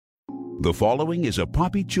The following is a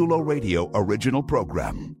Papi Chulo Radio original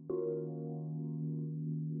program.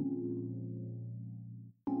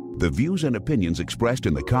 The views and opinions expressed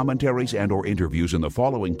in the commentaries and/or interviews in the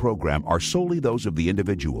following program are solely those of the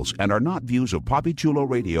individuals and are not views of Papi Chulo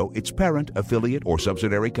Radio, its parent, affiliate, or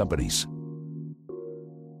subsidiary companies.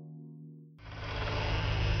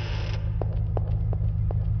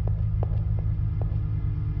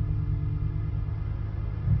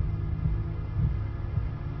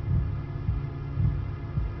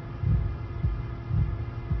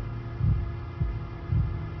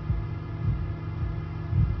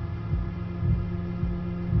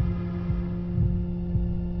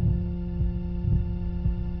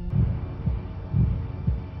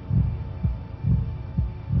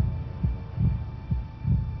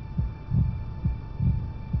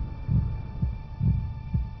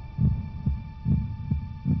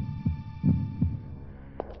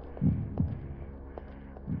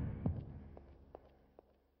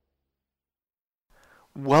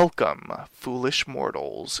 Welcome, foolish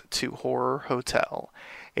mortals, to Horror Hotel,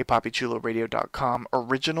 a PapiChuloRadio.com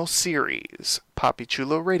original series, Papi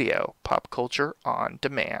Chulo Radio, Pop Culture on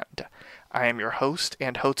Demand. I am your host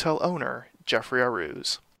and hotel owner, Jeffrey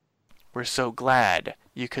Aruz. We're so glad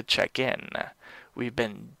you could check in. We've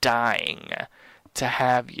been dying to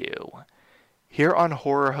have you. Here on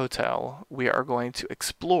Horror Hotel, we are going to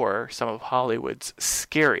explore some of Hollywood's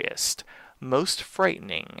scariest, most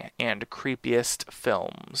frightening, and creepiest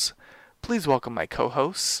films. Please welcome my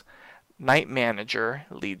co-hosts, Night Manager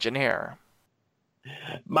Legionnaire.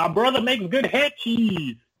 My brother makes good head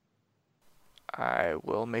cheese. I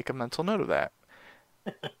will make a mental note of that.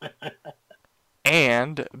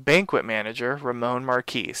 And Banquet Manager Ramon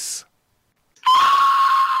Marquise.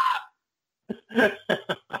 That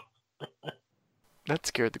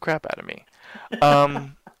scared the crap out of me.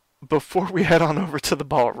 Before we head on over to the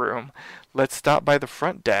ballroom, let's stop by the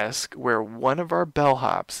front desk where one of our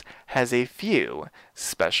bellhops has a few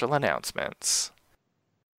special announcements.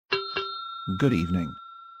 Good evening.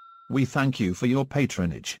 We thank you for your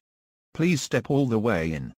patronage. Please step all the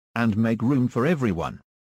way in, and make room for everyone.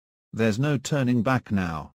 There's no turning back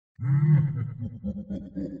now.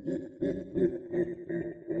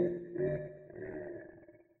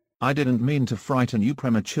 I didn't mean to frighten you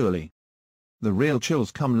prematurely. The real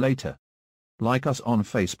chills come later. Like us on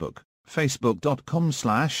Facebook,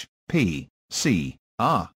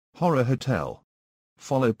 facebook.com/PCR Horror Hotel.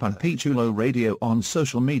 Follow Papi Chulo Radio on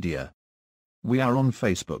social media. We are on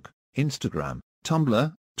Facebook, Instagram,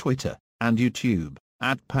 Tumblr, Twitter, and YouTube,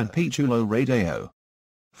 at Papi Chulo Radio.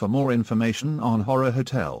 For more information on Horror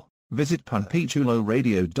Hotel, visit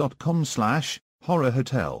papichuloradio.com/Horror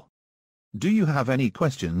Hotel. Do you have any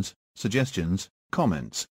questions, suggestions,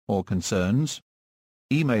 comments, or concerns?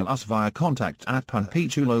 Email us via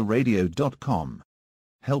contact@papichuloradio.com.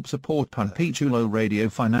 Help support Papi Chulo Radio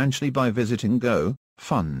financially by visiting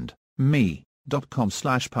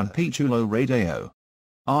gofundme.com/papichuloradio.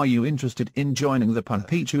 Are you interested in joining the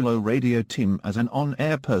Papi Chulo Radio team as an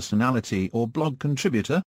on-air personality or blog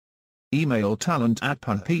contributor? Email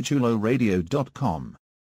talent@papichuloradio.com.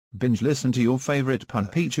 Binge listen to your favorite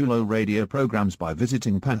Papi Chulo Radio programs by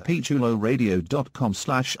visiting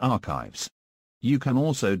papichuloradio.com/archives. You can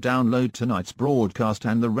also download tonight's broadcast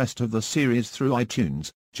and the rest of the series through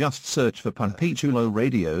iTunes. Just search for Papi Chulo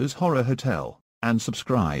Radio's Horror Hotel, and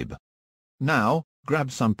subscribe. Now,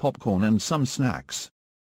 grab some popcorn and some snacks.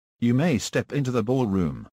 You may step into the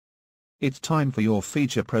ballroom. It's time for your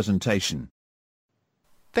feature presentation.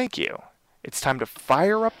 Thank you. It's time to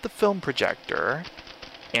fire up the film projector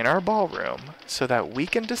in our ballroom so that we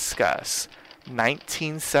can discuss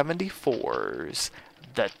 1974's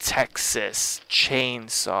The Texas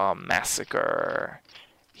Chainsaw Massacre.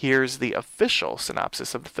 Here's the official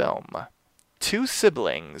synopsis of the film. Two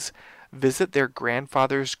siblings visit their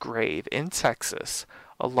grandfather's grave in Texas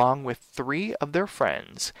along with three of their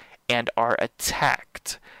friends and are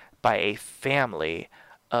attacked by a family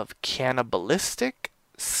of cannibalistic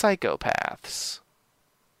psychopaths.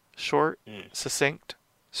 Short, succinct,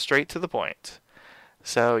 straight to the point.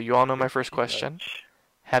 So you all know my first question.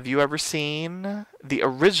 Have you ever seen the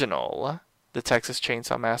original, The Texas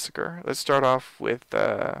Chainsaw Massacre? Let's start off with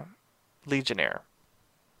Legionnaire.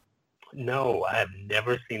 No, I have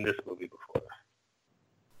never seen this movie before.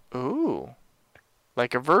 Ooh,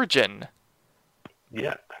 like a virgin.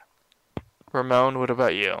 Yeah. Ramon, what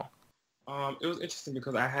about you? It was interesting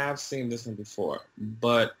because I have seen this one before,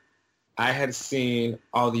 but I had seen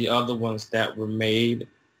all the other ones that were made.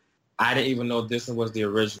 I didn't even know this one was the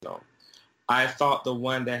original. I thought the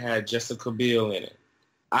one that had Jessica Biel in it,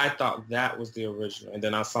 I thought that was the original. And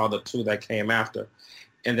then I saw the two that came after.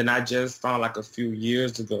 And then I just found like a few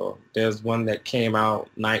years ago, there's one that came out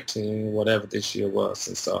 19, whatever this year was.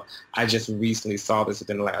 And so I just recently saw this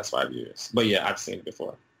within the last 5 years. But yeah, I've seen it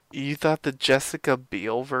before. You thought the Jessica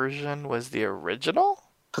Biel version was the original?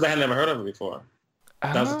 Because I had never heard of it before.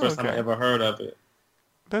 That was the first time I ever heard of it.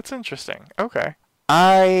 That's interesting. Okay.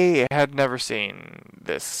 I had never seen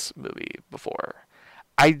this movie before.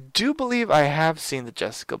 I do believe I have seen the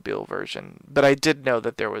Jessica Biel version, but I did know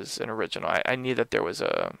that there was an original. I knew that there was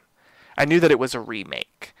I knew that it was a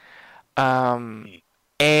remake. And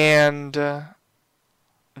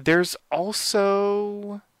there's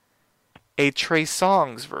also a Trey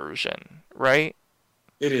Songz version, right?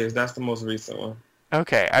 It is. That's the most recent one.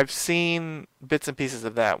 Okay, I've seen bits and pieces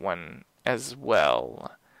of that one as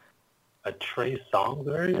well. A Trey Songz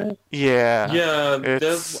version? Yeah. Yeah,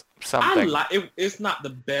 it's something. It's not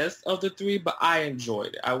the best of the three, but I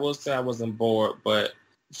enjoyed it. I will say I wasn't bored, but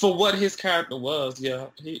for what his character was, yeah,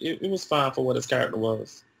 it was fine for what his character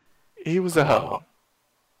was. He was a hoe.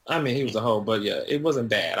 I mean, he was a hoe, but yeah, it wasn't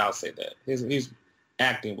bad. I'll say that. His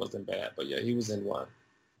acting wasn't bad, but yeah, he was in one.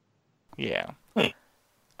 Yeah.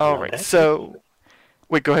 All right. So,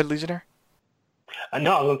 wait, go ahead, Legionnaire.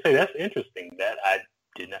 No, I was going to say that's interesting. That I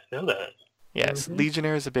did not know that. Yes,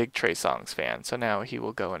 Legionnaire is a big Trey Songz fan, so now he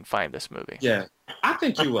will go and find this movie. Yeah, I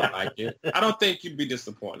think you will like it. I don't think you'd be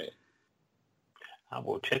disappointed. I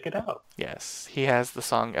will check it out. Yes, he has the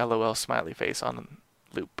song LOL Smiley Face on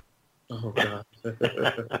loop. Oh, God.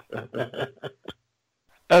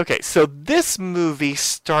 Okay, so this movie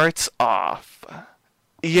starts off,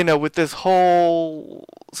 with this whole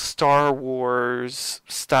Star Wars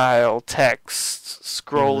style text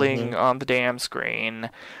scrolling on the damn screen.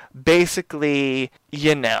 Basically,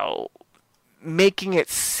 making it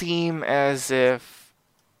seem as if,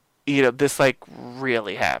 this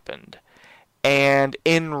really happened. And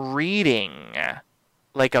in reading,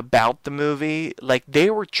 about the movie,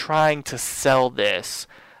 they were trying to sell this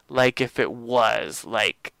if it was,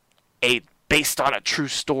 based on a true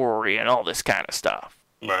story and all this kind of stuff.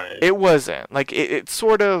 Right. It wasn't. It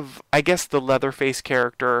sort of, I guess the Leatherface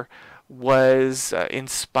character was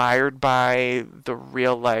inspired by the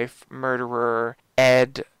real-life murderer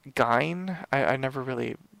Ed Gein. I never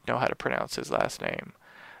really know how to pronounce his last name.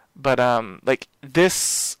 But,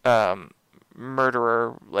 this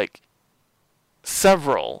murderer,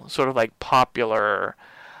 several sort of, popular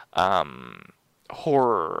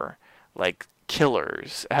horror,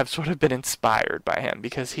 killers have sort of been inspired by him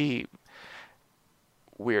because he...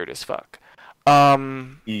 weird as fuck.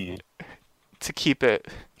 To keep it,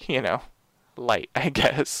 light, I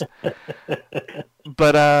guess.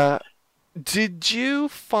 But, did you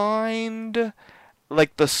find,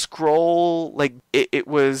 the scroll, it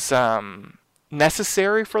was,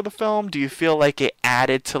 necessary for the film? Do you feel like it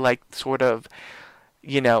added to, sort of,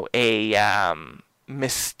 a,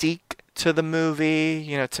 mystique to the movie,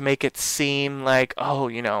 to make it seem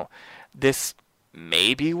this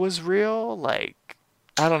maybe was real?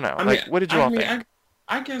 I don't know. What did you all think?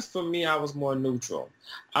 I guess for me, I was more neutral.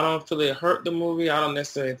 I don't feel it hurt the movie. I don't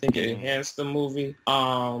necessarily think it enhanced the movie.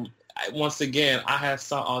 Once again, I had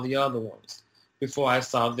saw all the other ones before I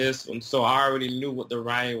saw this one, so I already knew what the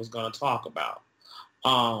writing was going to talk about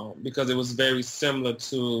because it was very similar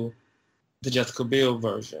to the Jessica Biel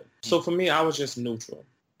version. So for me, I was just neutral.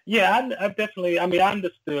 Yeah, I definitely, I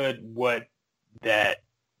understood what that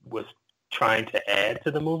was trying to add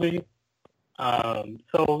to the movie. I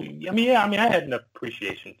had an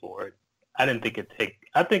appreciation for it. I didn't think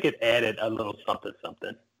I think it added a little something.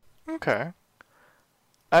 Okay.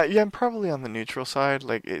 Yeah, I'm probably on the neutral side.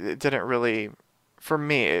 It didn't really, for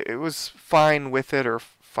me, it was fine with it or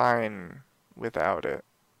fine without it,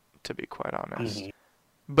 to be quite honest. Mm-hmm.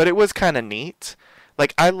 But it was kind of neat.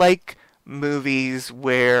 I like movies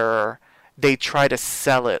where they try to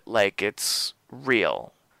sell it like it's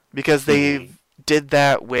real. Because they did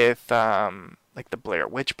that with, the Blair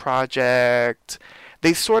Witch Project.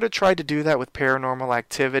 They sort of tried to do that with Paranormal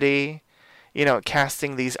Activity.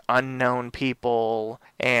 Casting these unknown people.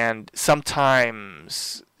 And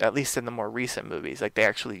sometimes, at least in the more recent movies, they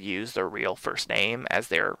actually use their real first name as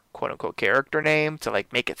their quote-unquote character name to,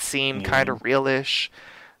 make it seem kind of realish.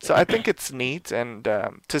 So I think it's neat. And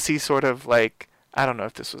to see sort of, I don't know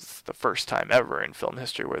if this was the first time ever in film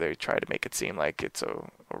history where they try to make it seem like it's a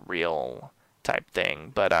real type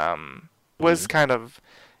thing. But was kind of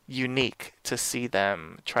unique to see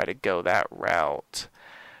them try to go that route.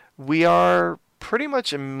 We are pretty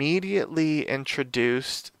much immediately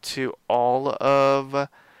introduced to all of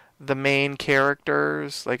the main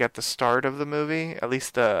characters, at the start of the movie. At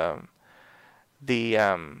least the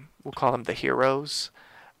we'll call them the heroes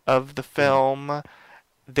of the film.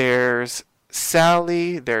 There's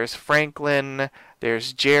Sally, there's Franklin,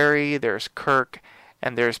 there's Jerry, there's Kirk,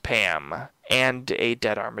 and there's Pam, and a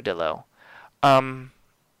dead armadillo. And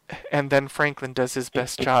then Franklin does his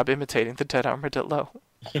best job imitating the dead armadillo.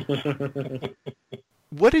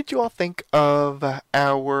 What did you all think of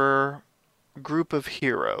our group of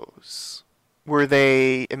heroes? Were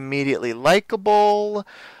they immediately likable?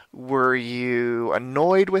 Were you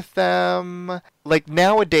annoyed with them? Like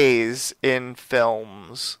nowadays in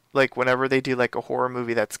films, like whenever they do like a horror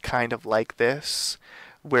movie that's kind of like this,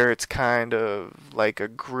 where it's kind of like a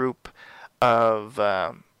group of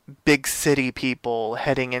big city people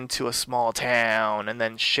heading into a small town and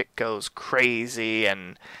then shit goes crazy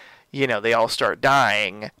and, you know, they all start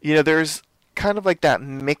dying. You know, there's kind of like that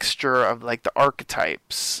mixture of like the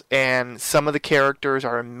archetypes, and some of the characters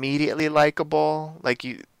are immediately likable. Like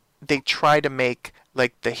they try to make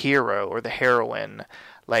like the hero or the heroine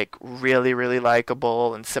like really, really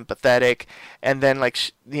likable and sympathetic, and then like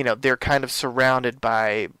you know, they're kind of surrounded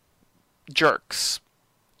by jerks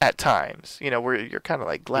at times, you know, where you're kind of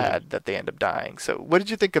like glad that they end up dying. So what did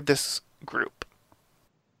you think of this group?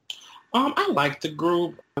 I liked the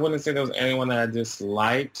group. I wouldn't say there was anyone that I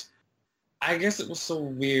disliked. I guess it was so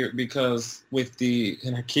weird because with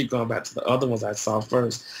and I keep going back to the other ones I saw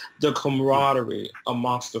first, the camaraderie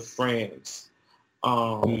amongst the friends,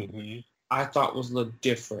 I thought was a little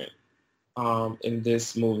different in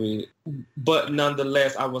this movie. But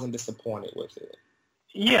nonetheless, I wasn't disappointed with it.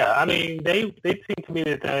 Yeah, I mean, they seemed to me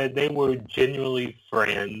that they were genuinely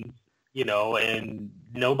friends, you know, and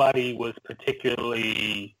nobody was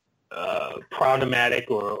particularly problematic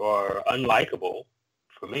or unlikable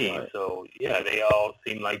for me. Right. So yeah, they all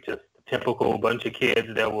seemed like just a typical bunch of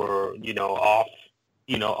kids that were,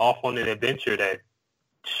 off on an adventure that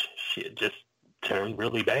shit just turned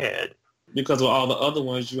really bad. Because with all the other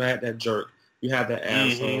ones, you had that jerk, you had that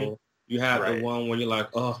asshole, you had the one where you're like,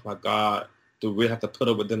 oh my God, do we have to put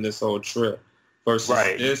up with them this whole trip? Versus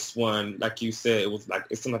this one, like you said,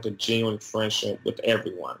 it seemed like a genuine friendship with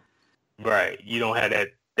everyone. Right. You don't have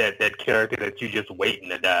that character that you just waiting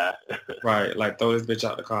to die. Right. Like, throw this bitch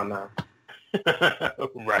out the car now.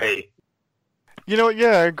 Right. You know,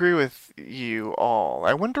 yeah, I agree with you all.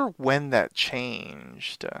 I wonder when that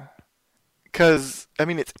changed. Because, I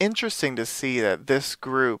mean, it's interesting to see that this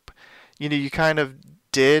group, you kind of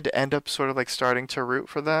did end up sort of like starting to root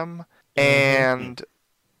for them. And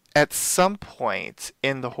at some point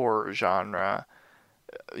in the horror genre,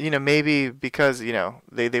 maybe because,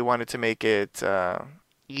 they wanted to make it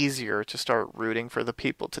easier to start rooting for the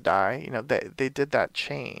people to die, they did that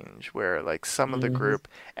change where, like, some of the group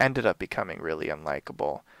ended up becoming really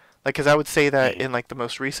unlikable. Like, because I would say that in, like, the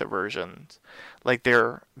most recent versions, like,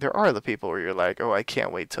 there are the people where you're like, oh, I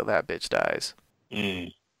can't wait till that bitch dies.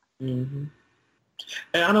 And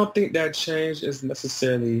I don't think that change is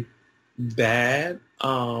necessarily bad.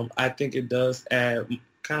 I think it does add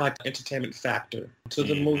kind of like an entertainment factor to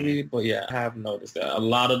the movie. But yeah, I have noticed that a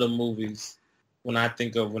lot of the movies, when I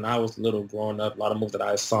think of when I was little growing up, a lot of movies that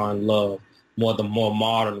I saw and loved, the more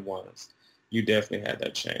modern ones, you definitely had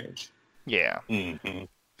that change. Yeah.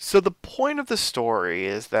 So the point of the story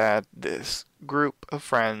is that this group of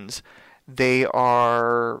friends, they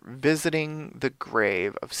are visiting the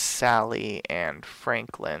grave of Sally and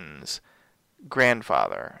Franklin's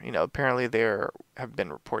grandfather. Apparently there have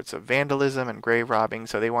been reports of vandalism and grave robbing,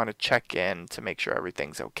 so they want to check in to make sure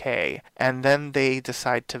everything's okay. And then they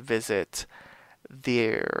decide to visit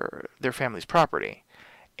their family's property.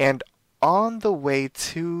 And on the way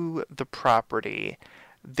to the property,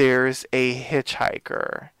 there's a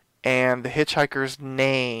hitchhiker, and the hitchhiker's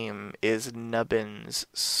name is Nubbins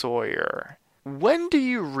Sawyer. When do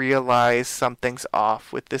you realize something's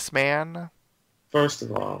off with this man? First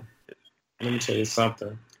of all, let me tell you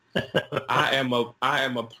something. I am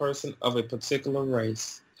a person of a particular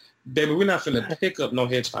race. Baby, we're not finna pick up no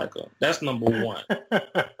hitchhiker. That's number one.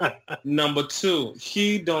 Number two,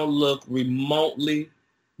 he don't look remotely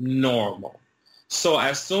normal. So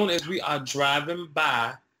as soon as we are driving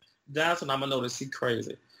by, that's when I'm gonna notice he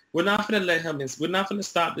crazy. We're not finna let him in. We're not finna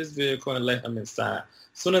stop this vehicle and let him inside.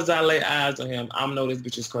 As soon as I lay eyes on him, I'm gonna know this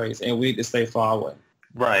bitch is crazy, and we need to stay far away.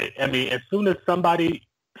 Right. I mean, as soon as somebody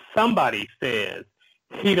says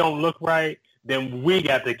he don't look right, then we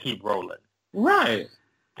got to keep rolling. Right.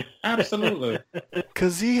 Absolutely.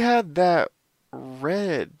 Because he had that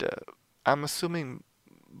red, I'm assuming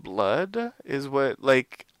blood is what,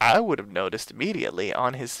 like, I would have noticed immediately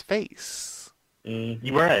on his face.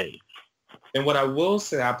 Right. And what I will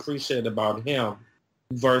say I appreciate about him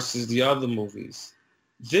versus the other movies,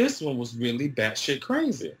 this one was really batshit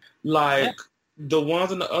crazy. Like, the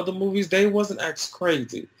ones in the other movies, they wasn't as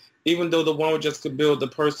crazy. Even though the one with Jessica Biel, the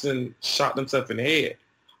person shot themselves in the head.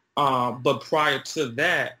 But prior to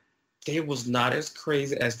that, they was not as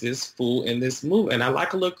crazy as this fool in this movie. And I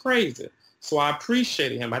like a little crazy. So I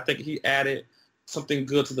appreciated him. I think he added something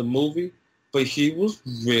good to the movie, but he was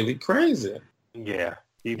really crazy. Yeah,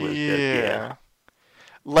 he was. Yeah.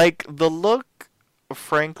 Like, the look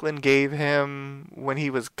Franklin gave him when he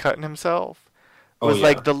was cutting himself was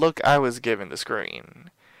like the look I was giving the screen.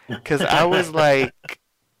 Because I was like,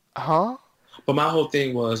 huh? But my whole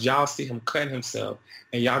thing was, y'all see him cutting himself,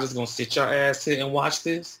 and y'all just gonna sit your ass here and watch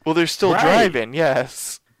this? Well, they're still driving,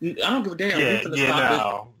 yes. I don't give a damn.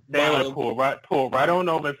 No. They would have pulled right on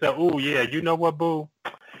over and said, "Ooh, yeah, you know what, boo?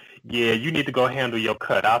 Yeah, you need to go handle your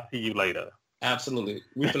cut. I'll see you later." Absolutely.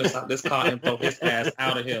 We're going to stop this car and throw his ass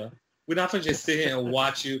out of here. We're not going to just sit here and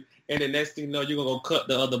watch you, and the next thing you know, you're going to go cut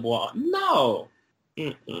the other boy. No.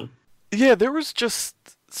 Mm-mm. Yeah, there was just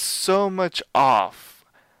so much off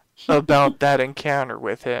about that encounter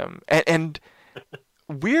with him. And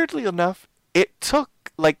weirdly enough, it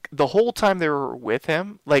took, like, the whole time they were with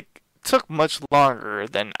him, like, took much longer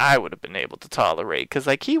than I would have been able to tolerate. Because,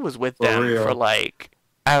 like, he was with them for, like,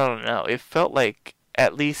 I don't know, it felt like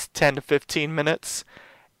at least 10 to 15 minutes.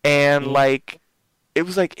 And, like, it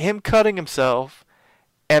was like him cutting himself,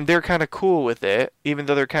 and they're kind of cool with it, even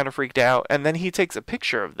though they're kind of freaked out. And then he takes a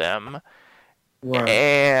picture of them,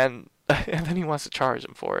 and then he wants to charge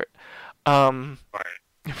them for it.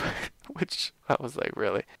 Which, I was like,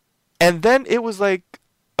 really? And then it was like,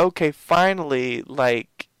 okay, finally,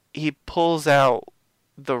 like, he pulls out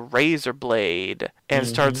the razor blade and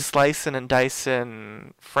starts slicing and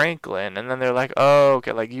dicing Franklin. And then they're like, oh,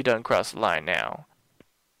 okay, like, you done crossed the line now.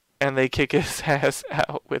 And they kick his ass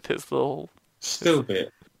out with his little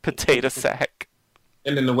stupid potato sack.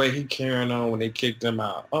 And then the way he carrying on when they kicked him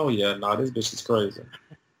out. Oh, yeah, no, this bitch is crazy.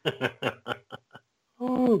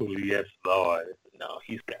 Oh, yes, Lord. No,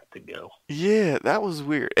 he's got to go. Yeah, that was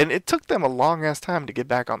weird. And it took them a long-ass time to get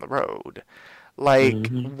back on the road. Like,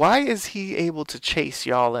 why is he able to chase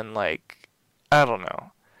y'all in, like, I don't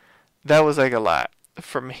know. That was, like, a lot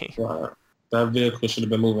for me. Right. That vehicle should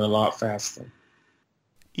have been moving a lot faster.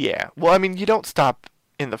 Yeah. Well, I mean, you don't stop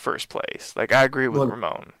in the first place. Like, I agree with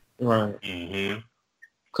Ramon. Right.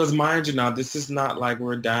 Because mind you now, this is not like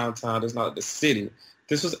we're downtown. It's not the city.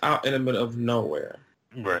 This was out in the middle of nowhere.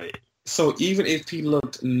 Right. So even if he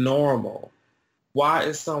looked normal, why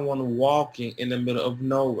is someone walking in the middle of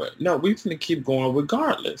nowhere? No, we're going to keep going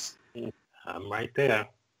regardless. I'm right there.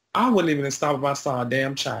 I wouldn't even stop if I saw a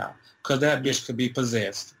damn child, because that bitch could be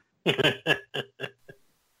possessed.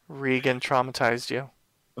 Regan traumatized you?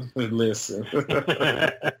 Listen.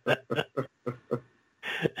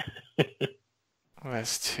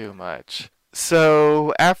 That's too much.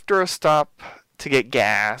 So, after a stop to get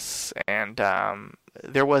gas, and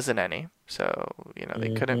there wasn't any, so, you know,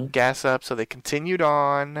 they couldn't gas up, so they continued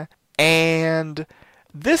on, and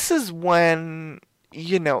this is when,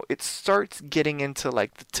 you know, it starts getting into,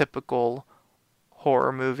 like, the typical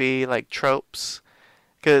horror movie, like, tropes.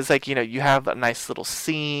 Because, like, you know, you have a nice little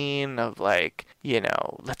scene of, like, you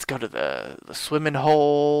know, let's go to the swimming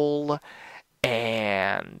hole,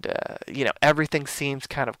 and, you know, everything seems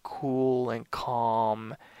kind of cool and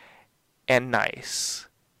calm and nice.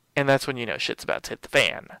 And that's when, you know, shit's about to hit the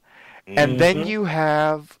fan. And then you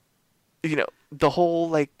have, you know, the whole,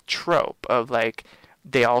 like, trope of, like,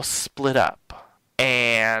 they all split up.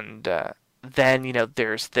 And then, you know,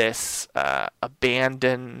 there's this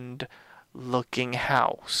abandoned looking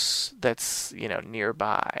house that's, you know,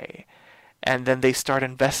 nearby, and then they start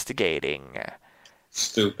investigating.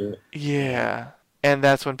 Stupid. Yeah. And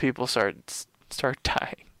that's when people start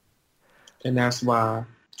dying. And that's why,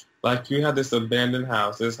 like, you have this abandoned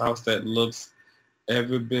house, this house that looks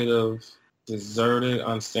every bit of deserted,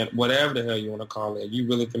 whatever the hell you want to call it. You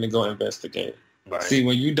really finna go investigate. Right. See,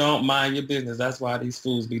 when you don't mind your business, that's why these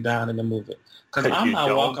fools be down in the movie. Because I'm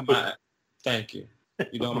not walking by. Thank you.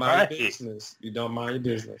 You don't mind your business. You don't mind your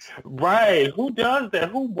business. Right. Who does that?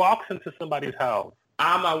 Who walks into somebody's house?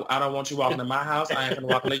 I don't want you walking in my house. I ain't gonna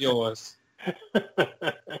walk into yours.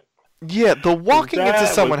 Yeah, the walking into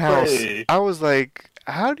someone's house, I was like,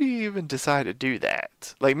 how do you even decide to do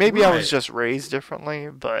that? Like, maybe I was just raised differently,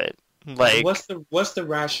 but, like... What's the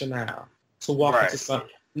rationale to walk into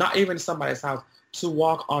not even somebody's house, to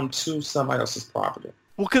walk onto somebody else's property?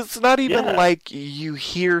 Well, because it's not even like you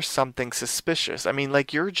hear something suspicious. I mean,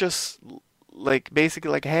 like, you're just, like, basically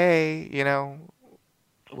like, hey, you know...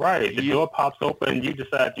 Right. The door pops open, you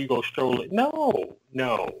decide you go stroll it. No.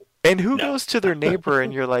 And who goes to their neighbor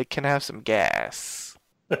and you're like, can I have some gas?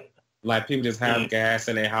 Like, people just have gas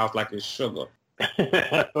in their house like it's sugar.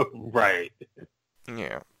 Right.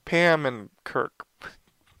 Yeah, Pam and Kirk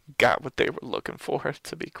got what they were looking for,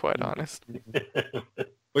 to be quite honest. But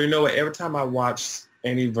you know what? Every time I watch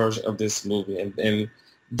any version of this movie, and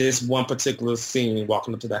this one particular scene,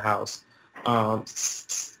 walking up to the house,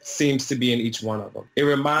 seems to be in each one of them. It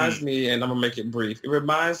reminds me, and I'm gonna make it brief. It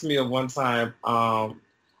reminds me of one time.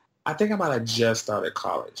 I think I might have just started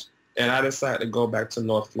college, and I decided to go back to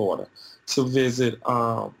North Florida to visit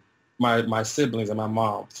my siblings and my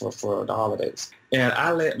mom for the holidays. And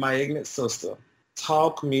I let my ignorant sister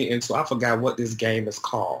talk me into, I forgot what this game is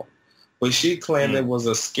called, but she claimed it was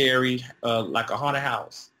a scary, like a haunted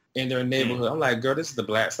house in their neighborhood. I'm like, girl, this is the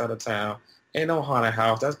black side of town. Ain't no haunted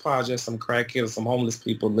house. That's probably just some crackheads or some homeless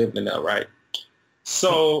people living in there, right?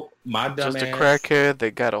 So my dumb Just ass, a crackhead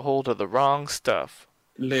that got a hold of the wrong stuff.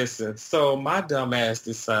 listen, so my dumb ass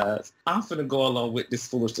decides, I'm finna go along with this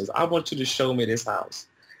foolishness. I want you to show me this house.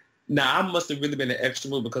 Now, I must have really been an extra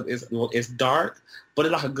move because it's dark, but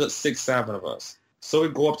it's like a good 6, 7 of us. So we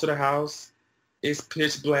go up to the house. It's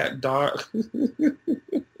pitch black, dark.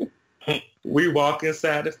 We walk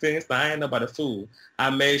inside the fence. Now, I ain't nobody fool. I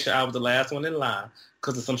made sure I was the last one in line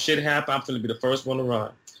because if some shit happened, I'm going to be the first one to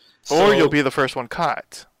run. Or you'll be the first one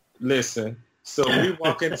caught. Listen, so we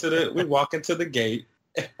walk into the gate.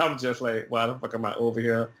 And I'm just like, why the fuck am I over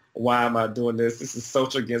here? Why am I doing this? This is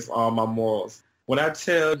social against all my morals. When I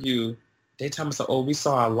tell you, they tell me, so, oh, we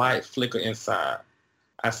saw a light flicker inside.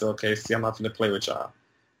 I said, okay, see, I'm not going to play with y'all.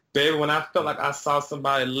 Baby, when I felt like I saw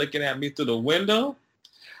somebody looking at me through the window,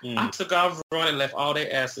 I took off running and left all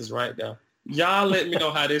their asses right there. Y'all let me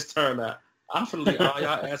know how this turned out. I'm going to leave all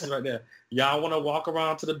y'all asses right there. Y'all want to walk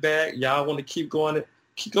around to the back? Y'all want to keep going?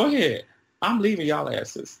 Go ahead. I'm leaving y'all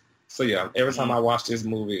asses. So, yeah, every time I watch this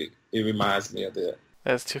movie, it reminds me of that.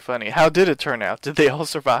 That's too funny. How did it turn out? Did they all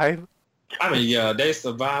survive? I mean, yeah, they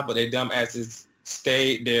survived, but they dumb asses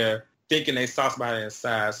stayed there thinking they saw somebody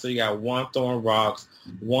inside. So you got one throwing rocks,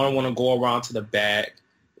 one want to go around to the back.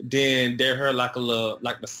 Then they heard like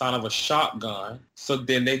the sound of a shotgun. So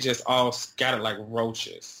then they just all scattered like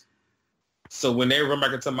roaches. So when they run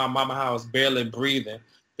back into my mama's house, barely breathing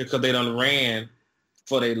because they done ran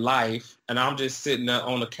for their life, and I'm just sitting there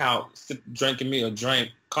on the couch, drinking me a drink,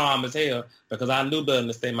 calm as hell, because I knew better than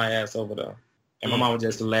to stay my ass over there. And my mom was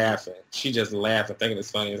just laughing. She just laughing, thinking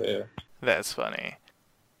it's funny as hell. That's funny.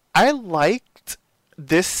 I liked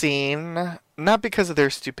this scene, not because of their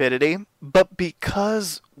stupidity, but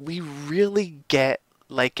because we really get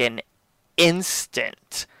like an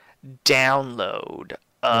instant download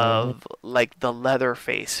of like the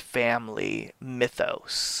Leatherface family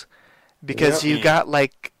mythos. Because you got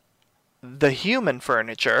like the human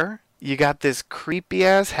furniture, you got this creepy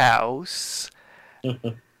ass house,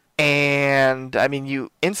 and I mean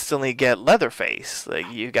you instantly get Leatherface.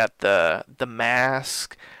 Like you got the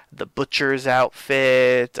mask, the butcher's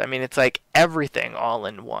outfit. I mean it's like everything all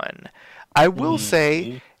in one. I will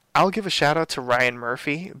say I'll give a shout out to Ryan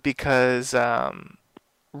Murphy because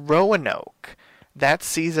Roanoke, that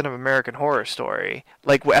season of American Horror Story,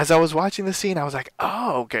 like as I was watching the scene, I was like,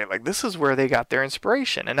 oh, okay, like this is where they got their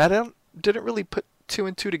inspiration. And I didn't really put 2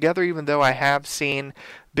 and 2 together, even though I have seen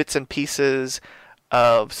bits and pieces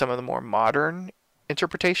of some of the more modern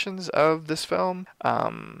interpretations of this film.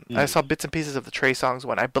 I saw bits and pieces of the Trey Songz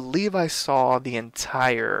one. I believe I saw the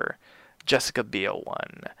entire Jessica Biel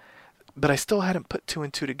one, but I still hadn't put 2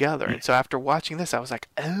 and 2 together. And so after watching this, I was like,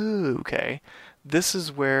 oh, okay, this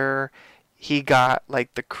is where he got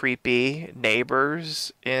like the creepy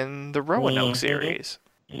neighbors in the Roanoke series.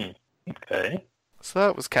 Okay. So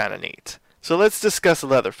that was kind of neat. So let's discuss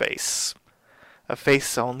Leatherface. A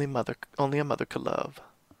face only a mother could love.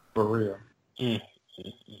 For real.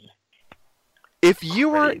 If you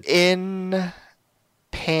were in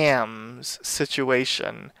Pam's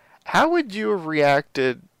situation, how would you have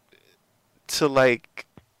reacted to like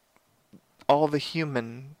all the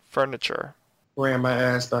human furniture? Ran my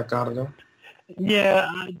ass back out of there. Yeah,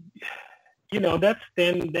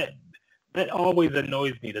 that always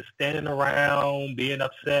annoys me. The standing around, being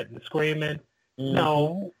upset and screaming.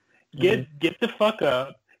 No, get the fuck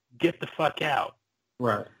up, get the fuck out.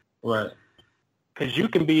 Right. Because you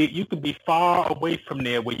can be far away from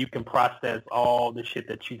there where you can process all the shit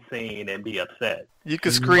that you've seen and be upset. You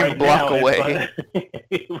can scream a block away.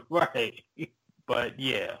 Right. But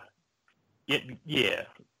yeah.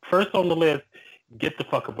 First on the list, get the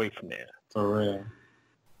fuck away from there. For real.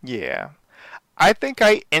 Yeah. I think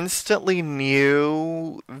I instantly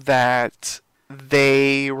knew that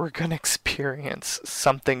they were going to experience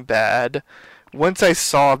something bad once I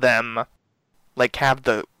saw them like have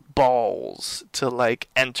the balls to like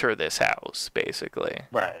enter this house, basically.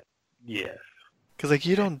 Right. Yes. Because, like,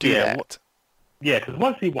 you don't do Yeah, that. Yeah, because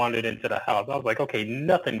once he wandered into the house, I was like, okay,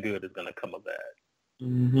 nothing good is gonna come of that.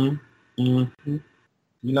 Mm-hmm. You're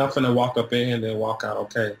not finna walk up in here and then walk out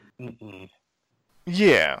okay. Mm-mm.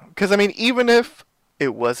 Yeah, because, I mean, even if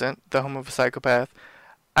it wasn't the home of a psychopath,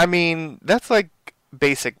 I mean, that's like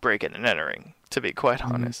basic breaking and entering, to be quite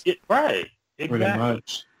honest. Right. Exactly.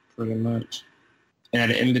 Pretty much. And at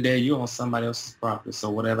the end of the day, you're on somebody else's property,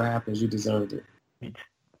 so whatever happens, you deserved it.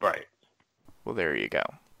 Right. Well, there you go.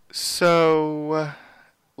 So,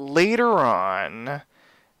 later on,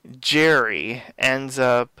 Jerry ends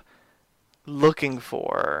up looking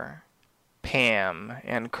for Pam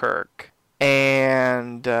and Kirk,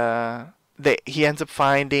 and he ends up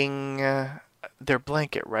finding their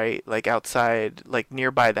blanket, right? Like outside, like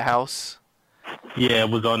nearby the house. Yeah,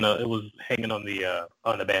 it was hanging on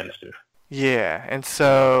the banister. Yeah, and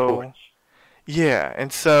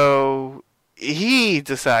so he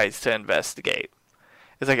decides to investigate.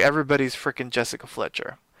 It's like everybody's freaking Jessica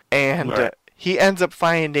Fletcher, and Right. he ends up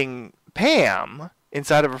finding Pam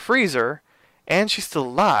inside of a freezer, and she's still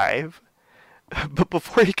alive. But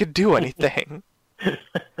before he could do anything,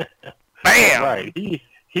 bam! Right.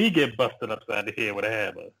 He get busted upside the head with a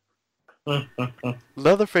hammer.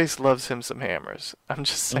 Leatherface loves him some hammers. I'm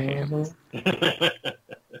just saying.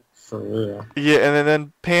 For real. Yeah, and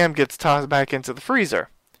then Pam gets tossed back into the freezer.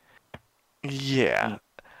 Yeah.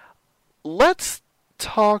 Let's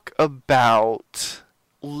talk about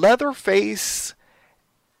Leatherface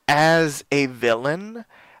as a villain,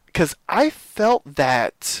 because I felt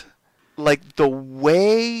that, like, the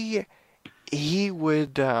way he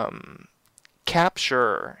would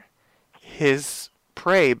capture his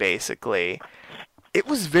prey, basically, it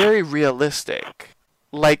was very realistic.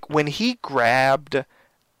 Like, when he grabbed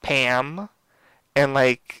Pam and,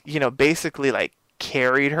 like, you know, basically, like,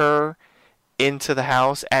 carried her into the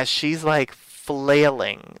house as she's, like,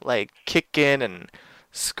 flailing, like, kicking and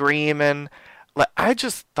screaming. Like, I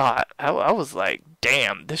just thought, I was like,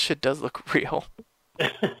 damn, this shit does look real.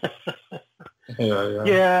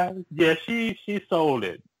 Yeah. Yeah. She sold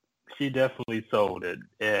it. She definitely sold it,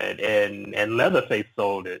 and Leatherface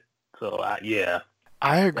sold it. So yeah.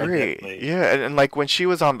 I agree. Definitely. Yeah, and like when she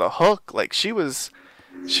was on the hook, like she was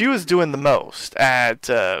doing the most at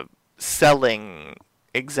selling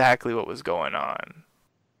exactly what was going on.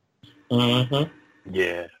 Mm-hmm.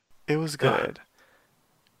 Yeah. It was good.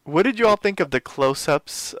 What did you all think of the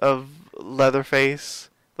close-ups of Leatherface?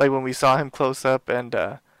 Like when we saw him close up and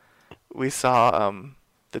we saw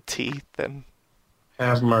the teeth and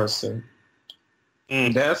Have mercy.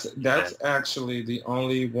 Mm. That's actually the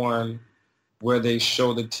only one where they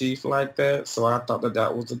show the teeth like that. So I thought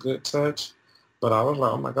that was a good touch. But I was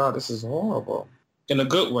like, oh my God, this is horrible. In a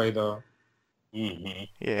good way, though. Mm-hmm.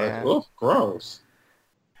 yeah. Like, oh, gross.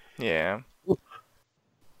 Yeah.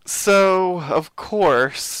 So, of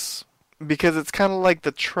course, because it's kind of like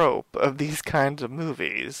the trope of these kinds of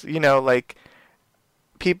movies, you know, like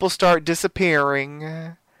people start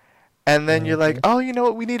disappearing and then you're like, "Oh, you know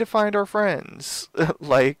what? We need to find our friends."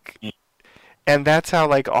 Like, and that's how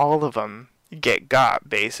like all of them get got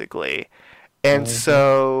basically. And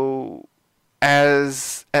so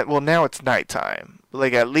well, now it's nighttime.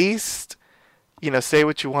 Like at least, you know, say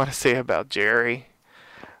what you want to say about Jerry.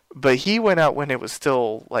 But he went out when it was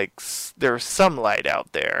still, like, there was some light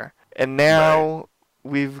out there. And now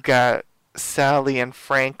we've got Sally and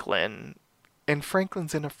Franklin. And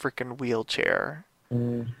Franklin's in a freaking wheelchair.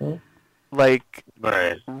 Mm-hmm. Like,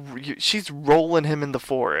 Right. she's rolling him in the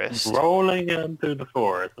forest. Rolling him through the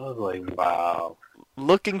forest. I was like, wow.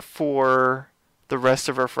 Looking for the rest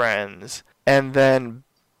of her friends. And then,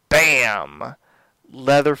 bam!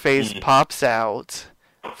 Leatherface pops out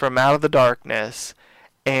from out of the darkness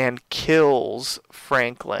and kills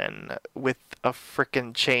Franklin with a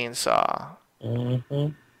frickin' chainsaw. Mm-hmm.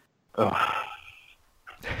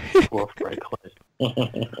 Poor Franklin.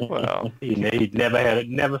 Well, he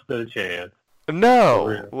never stood a chance.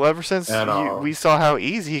 no. Well, ever since At all. we saw how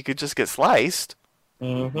easy he could just get sliced.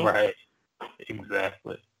 Mm-hmm. Right.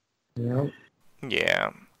 Exactly. Yep.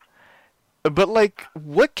 Yeah. But, like,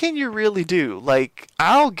 what can you really do? Like,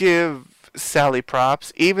 I'll give Sally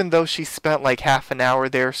props, even though she spent, like, half an hour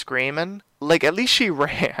there screaming. Like, at least she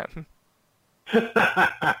ran. She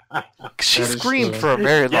That is screamed true. for a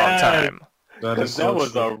very long Yes. time. That is so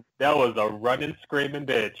that was a running, screaming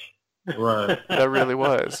bitch. Right. That really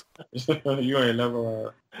was. You ain't never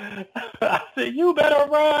lied. I said, "You better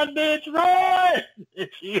run, bitch, run!"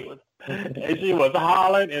 And she was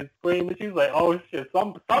hollering and screaming. She was like, "Oh shit,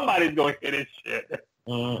 somebody's gonna hit this shit."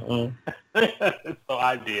 Mm-mm. So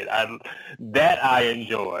I did. I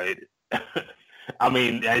enjoyed. I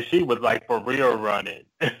mean, and she was like for real running.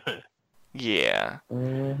 Yeah.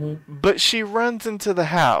 Mm-hmm. But she runs into the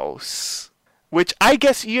house, which I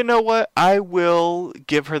guess, you know what? I will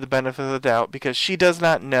give her the benefit of the doubt because she does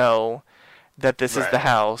not know that this is the Right.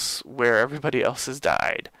 house where everybody else has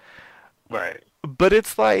died. Right. But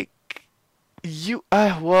it's like,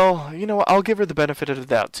 well, you know what? I'll give her the benefit of the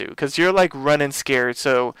doubt too, because you're like running scared,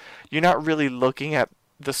 so you're not really looking at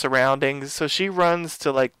the surroundings. So she runs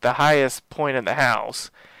to like the highest point in the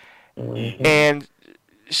house, Mm-hmm. and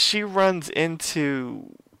she runs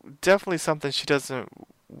into definitely something she doesn't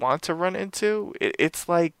want to run into. It's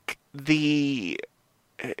like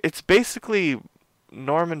it's basically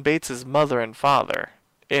Norman Bates' mother and father,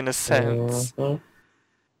 in a sense. Mm-hmm.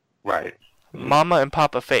 Right. Mama and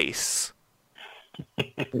Papa Face.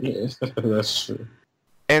 Yeah, that's true.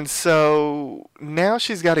 And so now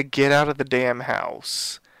she's got to get out of the damn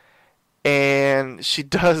house. And she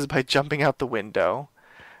does by jumping out the window.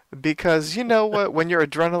 Because you know what? When your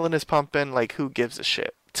adrenaline is pumping, like, who gives a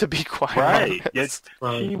shit? To be quite Right. honest.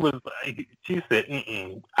 Right. She was like, she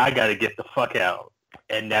said, I got to get the fuck out.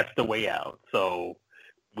 And that's the way out. So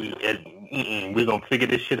we're going to figure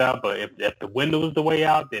this shit out. But if the window is the way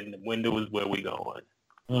out, then the window is where we're going.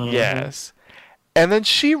 Mm-hmm. Yes. And then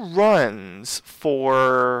she runs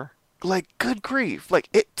for, like, good grief. Like,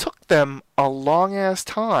 it took them a long-ass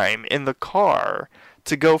time in the car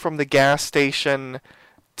to go from the gas station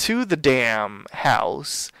to the damn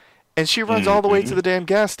house. And she runs all the way to the damn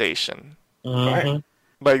gas station. Mm-hmm.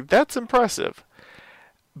 Like, that's impressive.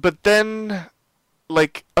 But then,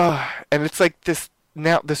 like, and it's like this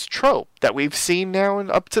trope that we've seen now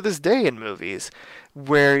and up to this day in movies,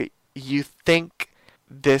 where you think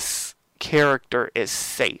this character is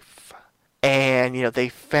safe. And, you know, they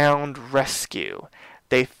found rescue.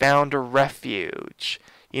 They found a refuge.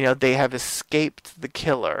 You know, they have escaped the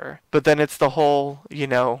killer. But then it's the whole, you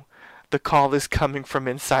know, the call is coming from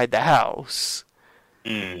inside the house.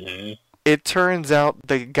 Mm-hmm. It turns out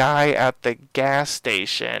the guy at the gas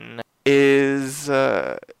station is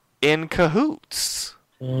in cahoots.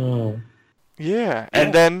 Mm. Yeah.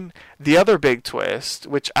 And then the other big twist,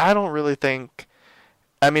 which I don't really think...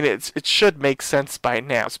 I mean, it should make sense by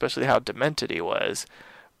now, especially how demented he was.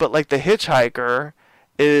 But, like, the hitchhiker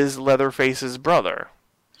is Leatherface's brother.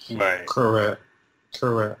 Right. Correct.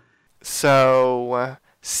 So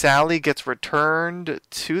Sally gets returned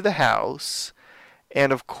to the house,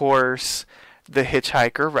 and of course the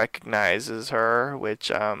hitchhiker recognizes her, which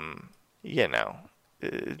you know,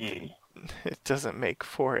 it doesn't make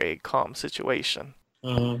for a calm situation.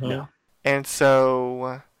 Mm-hmm. No. And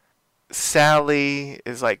so Sally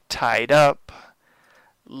is like tied up.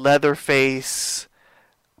 Leatherface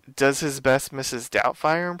does his best Mrs.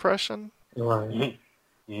 Doubtfire impression. Right.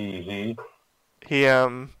 Mm-hmm. He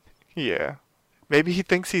yeah. Maybe he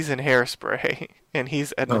thinks he's in Hairspray, and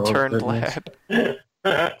he's an Oh, interned goodness.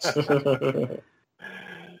 lad.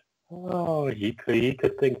 Oh, he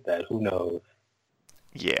could think that. Who knows?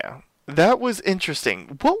 Yeah. That was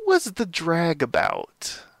interesting. What was the drag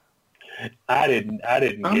about? I didn't I'm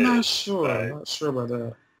get not it. sure. but- I'm not sure about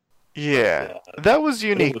that. Yeah. That was there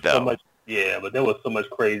unique, was though. so much, but there was so much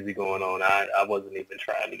crazy going on. I wasn't even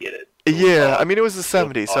trying to get it. Yeah, I mean, it was the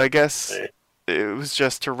 70s, was so I awesome. guess it was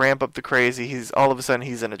just to ramp up the crazy. All of a sudden,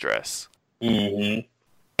 he's in a dress. Mm-hmm.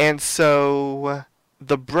 And so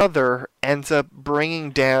the brother ends up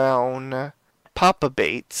bringing down Papa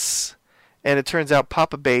Bates, and it turns out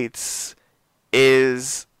Papa Bates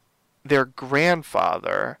is their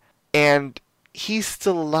grandfather, and he's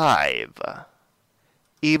still alive,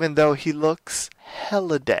 even though he looks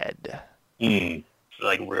hella dead.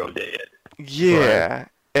 Like real dead. Yeah,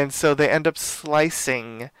 and so they end up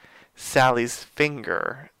slicing Sally's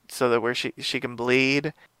finger so that where she can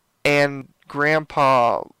bleed, and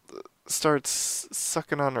Grandpa starts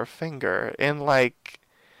sucking on her finger, and like,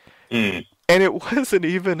 Mm. and it wasn't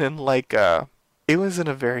even in like it was in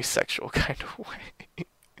a very sexual kind of way.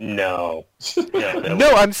 No. that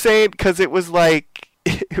No, I'm saying because it was like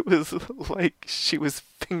she was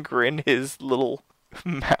fingering his little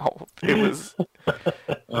mouth. It was.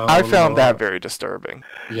 Oh, I found that Lord. very disturbing.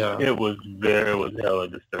 Yeah. It was hella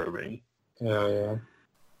disturbing. Yeah.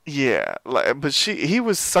 Yeah, but he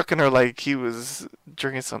was sucking her like he was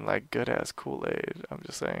drinking some like good ass Kool-Aid. I'm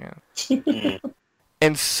just saying. Mm.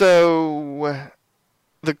 And so,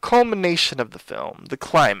 the culmination of the film, the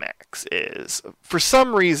climax, is for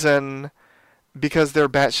some reason, because they're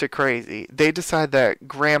batshit crazy, they decide that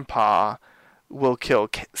Grandpa will kill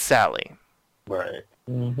Sally. Right.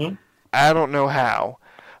 Mm-hmm. I don't know how,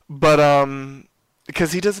 but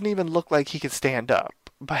because he doesn't even look like he can stand up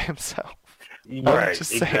by himself. Right.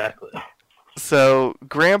 just saying. Exactly. So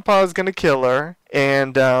Grandpa's gonna kill her,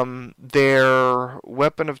 and their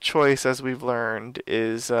weapon of choice, as we've learned,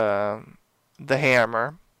 is the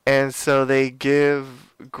hammer. And so they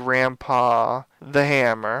give Grandpa the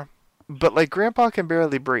hammer, but like Grandpa can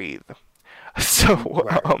barely breathe, so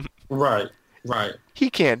Right. he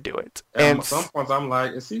can't do it. And And at some points I'm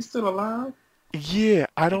like, is he still alive? yeah,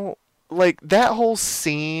 I don't like that whole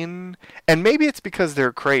scene, and maybe it's because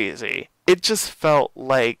they're crazy. It just felt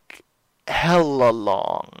like hella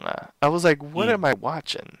long. I was like, what am I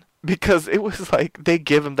watching? Because it was like they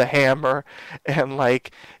give him the hammer, and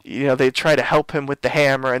like, you know, they try to help him with the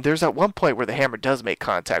hammer, and there's at one point where the hammer does make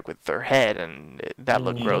contact with their head, and that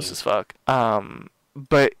looked gross as fuck.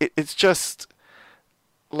 But it's just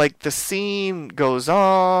like the scene goes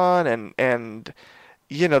on, and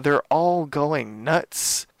you know, they're all going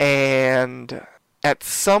nuts, and at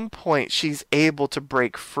some point she's able to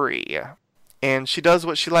break free, and she does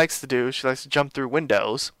what she likes to do. She likes to jump through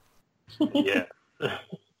windows. Yeah.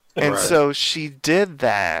 And Right. so she did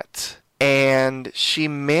that, and she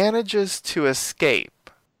manages to escape,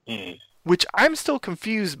 which I'm still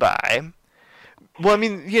confused by. Well, I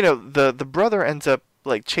mean, you know, the brother ends up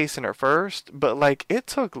like chasing her first, but like it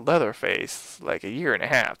took Leatherface like a year and a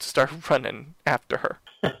half to start running after her.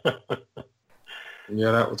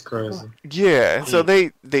 Yeah, that was crazy. Yeah, and so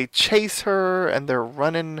they chase her, and they're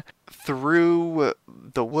running through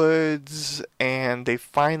the woods, and they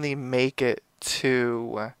finally make it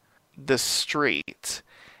to the street,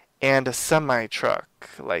 and a semi truck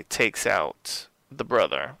like takes out the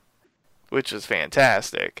brother, which is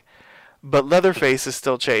fantastic. But Leatherface is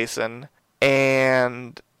still chasing,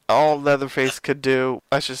 and all Leatherface could do,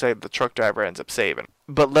 I should say, the truck driver ends up saving.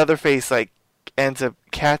 But Leatherface like ends up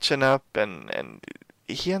catching up, and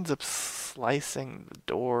he ends up slicing the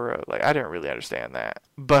door. Like, I didn't really understand that.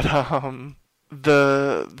 But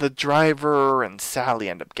the driver and Sally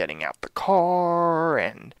end up getting out the car,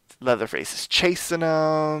 and Leatherface is chasing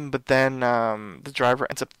them. But then the driver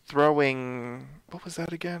ends up throwing, what was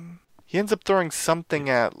that again? He ends up throwing something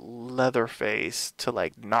at Leatherface to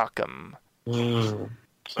like knock him. I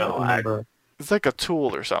don't remember. It's like a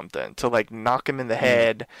tool or something to like knock him in the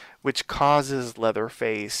head, which causes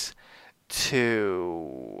Leatherface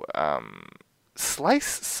to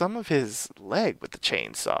slice some of his leg with the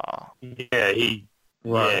chainsaw. Yeah, he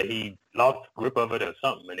Right. he lost grip of it or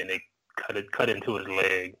something, and then they cut into his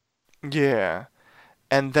leg. Yeah.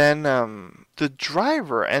 And then the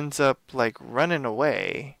driver ends up like running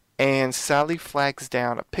away, and Sally flags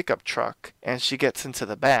down a pickup truck, and she gets into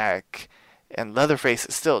the back, and Leatherface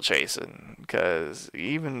is still chasing, because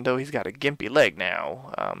even though he's got a gimpy leg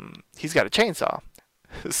now, he's got a chainsaw.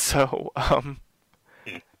 So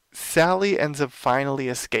Sally ends up finally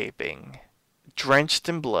escaping, drenched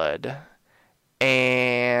in blood,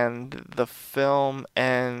 and the film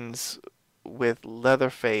ends with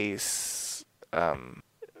Leatherface. I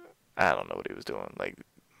don't know what he was doing. Like,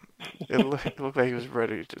 it looked like he was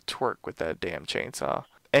ready to twerk with that damn chainsaw.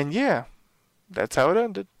 And yeah, that's how it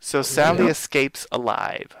ended. So Sally escapes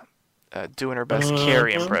alive, doing her best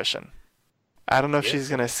Carrie impression. I don't know if she's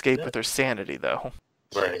gonna escape with her sanity though.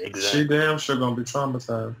 Right, She exactly. damn sure gonna be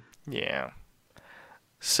traumatized. Yeah.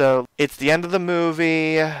 So it's the end of the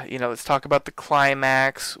movie. You know, let's talk about the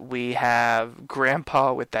climax. We have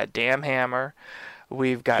Grandpa with that damn hammer.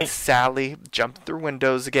 We've got Sally jumping through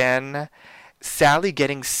windows again. Sally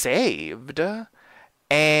getting saved.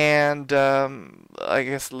 And I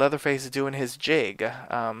guess Leatherface is doing his jig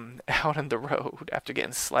out on the road after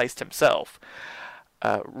getting sliced himself.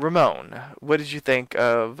 Ramon, what did you think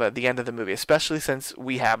of the end of the movie, especially since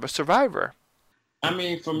we have a survivor? I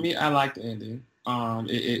mean, for me, I liked the ending.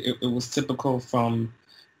 It was typical from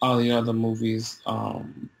all the other movies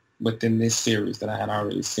within this series that I had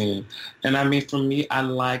already seen. And I mean, for me, I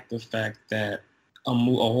like the fact that a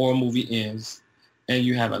horror movie ends and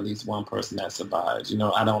you have at least one person that survives. You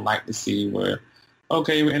know, I don't like to see where,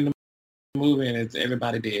 okay, we're in the movie and it's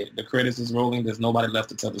everybody dead. The credits is rolling. There's nobody left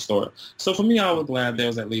to tell the story. So for me, I was glad there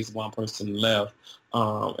was at least one person left.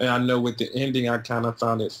 And I know with the ending, I kind of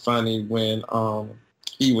found it funny when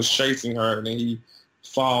he was chasing her and then he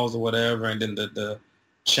falls or whatever, and then the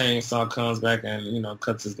chainsaw comes back and, you know,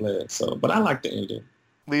 cuts his leg. So, but I like the ending.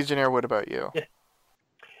 Legionnaire, what about you?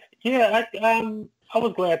 Yeah, I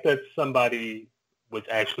was glad that somebody was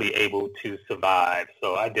actually able to survive.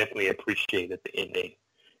 So I definitely appreciated the ending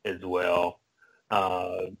as well.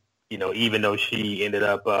 You know, even though she ended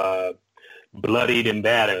up bloodied and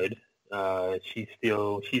battered, she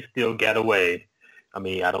still got away. I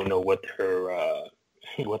mean, I don't know what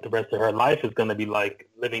what the rest of her life is going to be like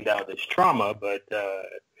living down this trauma, but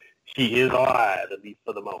she is alive, at least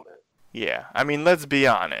for the moment. Yeah, I mean, let's be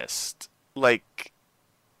honest. Like,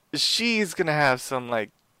 she's gonna have some,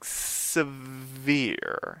 like,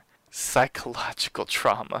 severe psychological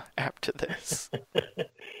trauma after this.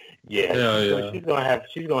 Yeah, Yeah.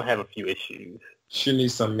 she's gonna have a few issues. She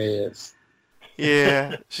needs some meds.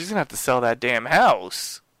 Yeah, she's gonna have to sell that damn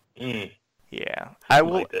house. Mm, Yeah,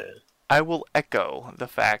 like that. I will echo the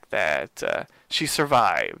fact that she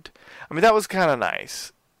survived. I mean, that was kind of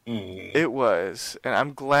nice. Mm. It was, and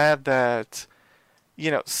I'm glad that,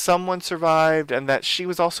 someone survived and that she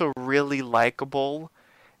was also really likable,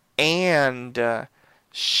 and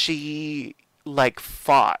she, like,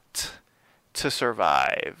 fought to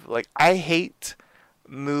survive. Like, I hate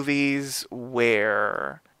movies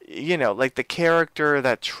where, like, the character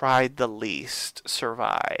that tried the least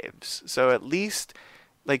survives. So at least,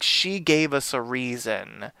 like, she gave us a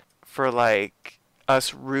reason for, like,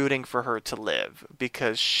 us rooting for her to live,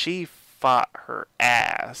 because she fought her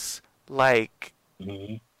ass. Like,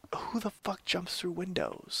 Mhm. who the fuck jumps through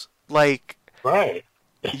windows? Like, Right.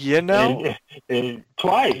 And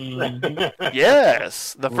twice.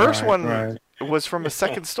 yes. The first Right, one right. was from a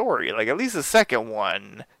second story. Like, at least the second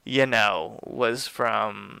one, was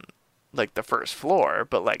from, like, the first floor,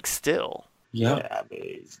 but, like, still. Yep. Yeah, I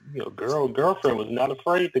mean, girlfriend was not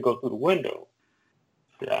afraid to go through the window.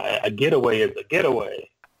 A getaway is a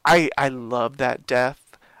getaway. I love that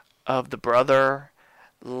death of the brother.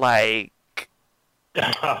 Like,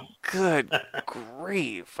 good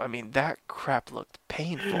grief. I mean, that crap looked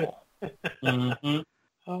painful. Mm-hmm.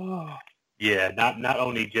 Oh. Yeah, not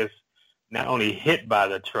only hit by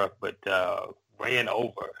the truck, but ran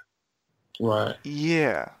over. Right.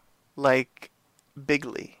 Yeah. Like,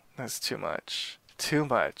 bigly. That's too much. Too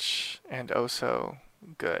much. And oh so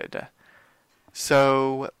good.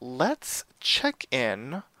 So, let's check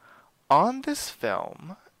in on this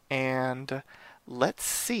film and let's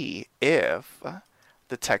see if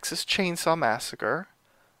the Texas Chainsaw Massacre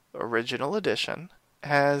Original Edition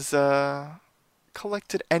has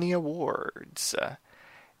collected any awards.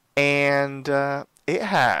 And it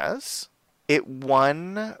has. It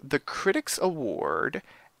won the Critics Award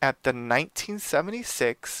at the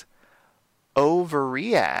 1976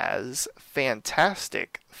 Ovariaz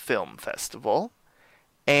Fantastic Film Festival.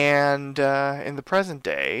 And in the present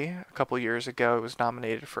day, a couple years ago, it was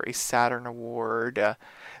nominated for a Saturn Award.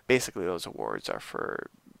 Basically, those awards are for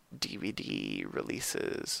DVD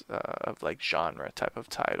releases of, like, genre type of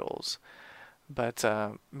titles. But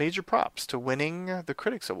major props to winning the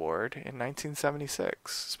Critics Award in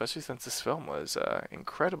 1976, especially since this film was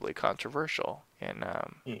incredibly controversial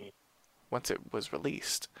once it was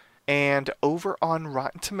released. And over on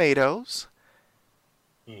Rotten Tomatoes,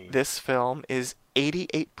 this film is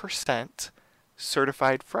 88%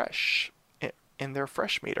 certified fresh in their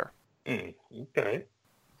fresh meter. Okay.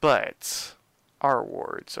 But our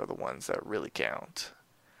awards are the ones that really count.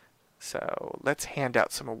 So let's hand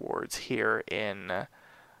out some awards here in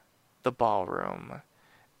the ballroom.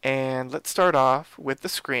 And let's start off with the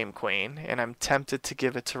Scream Queen. And I'm tempted to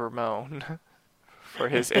give it to Ramon for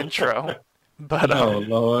his intro. But Oh,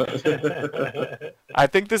 Lord. I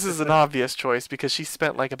think this is an obvious choice because she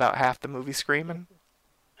spent, like, about half the movie screaming.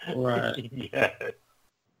 Right.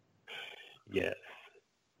 Yes.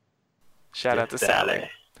 Shout out to Sally.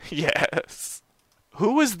 Yes.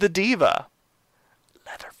 Who was the diva?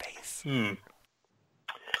 Leatherface.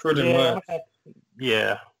 Pretty much.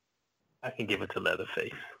 Yeah. I can give it to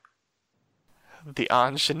Leatherface. The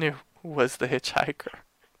ingenue was the hitchhiker.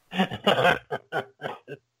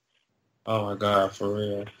 Oh my God, for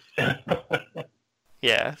real.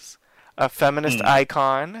 Yes. A feminist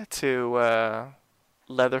icon to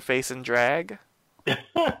Leatherface and drag.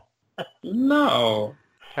 No.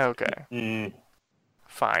 Okay.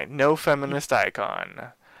 Fine. No feminist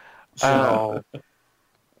icon. No.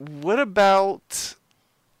 What about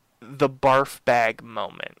the barf bag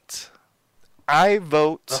moment? I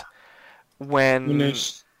vote when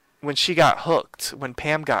she got hooked, when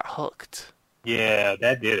Pam got hooked. Yeah,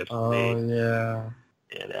 that did it for me. Yeah.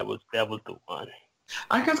 Yeah, that was the one.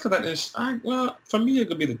 I guess because well, for me it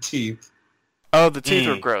could be the teeth. Oh, the teeth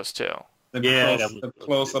were gross too. The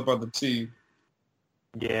close up of the teeth.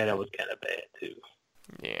 Yeah, that was kind of bad too.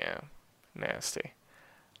 Yeah, nasty.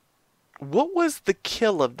 What was the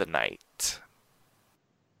kill of the night?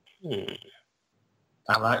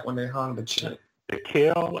 I like when they hung the chick. The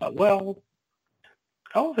kill? Well,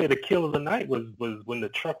 I would say the kill of the night was when the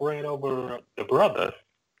truck ran over the brother.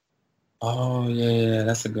 Oh, yeah,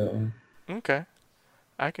 that's a good one. Okay.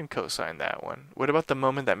 I can co-sign that one. What about the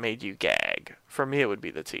moment that made you gag? For me, it would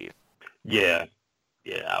be the teeth. Yeah,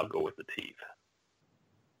 I'll go with the teeth.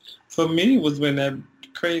 For me, it was when that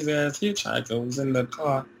crazy ass hitchhiker was in the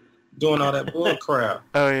car doing all that bull crap.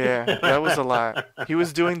 Oh yeah, that was a lot. He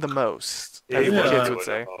was doing the most, as the kids would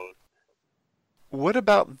say. What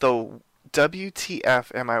about the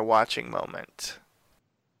WTF am I watching moment?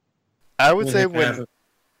 I would say when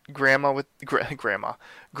Grandpa with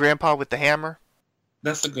the hammer.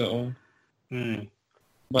 That's a good one. Hmm.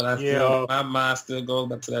 But I feel my mind still goes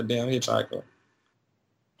back to that damn hitchhiker.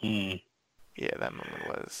 Hmm. Yeah, that moment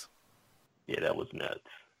was. Yeah, that was nuts.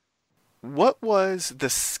 What was the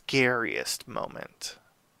scariest moment?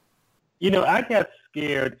 I got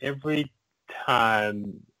scared every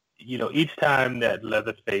time, each time that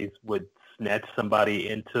Leatherface would snatch somebody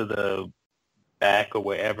into the back or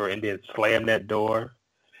wherever and then slam that door.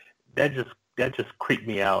 That just creeped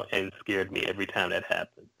me out and scared me every time that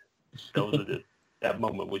happened. That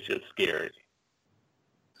moment was just scary.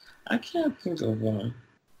 I can't think of one.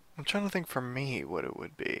 I'm trying to think for me what it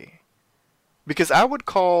would be. Because I would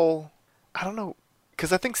call, I don't know,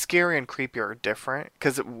 because I think scary and creepy are different.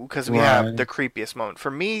 Because we have the creepiest moment.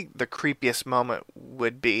 For me, the creepiest moment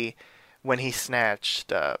would be when he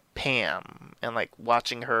snatched Pam and like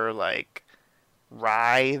watching her like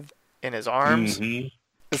writhe in his arms. Mm-hmm.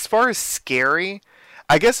 As far as scary,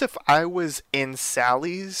 I guess if I was in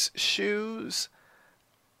Sally's shoes,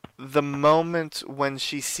 the moment when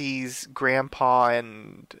she sees Grandpa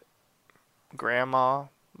and Grandma,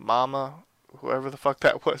 Mama, whoever the fuck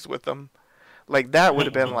that was with them, like that would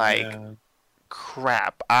have been like,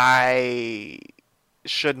 crap, I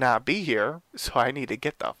should not be here, so I need to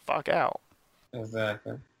get the fuck out.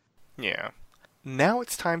 Exactly. Yeah. Now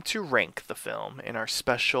it's time to rank the film in our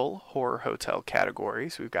special horror hotel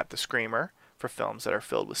categories. We've got the Screamer for films that are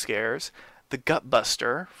filled with scares, the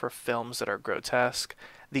Gutbuster for films that are grotesque,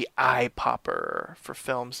 the Eye Popper for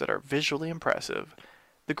films that are visually impressive,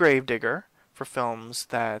 the Gravedigger for films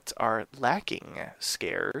that are lacking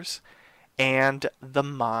scares, and the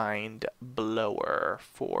Mind Blower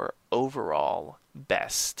for overall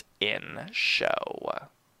best in show.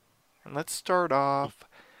 And let's start off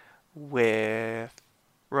with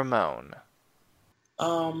Ramon.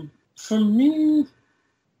 For me,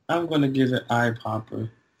 I'm gonna give it Eye Popper.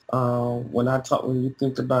 When you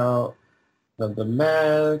think about the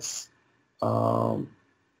masks, all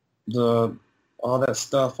that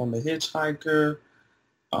stuff on the hitchhiker,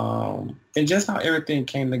 and just how everything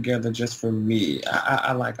came together just for me.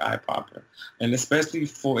 I like Eye Popper, and especially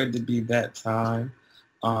for it to be that time.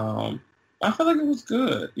 I feel like it was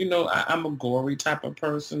good. I'm a gory type of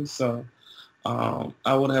person, so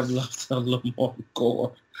I would have loved a little more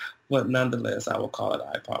gore, but nonetheless, I would call it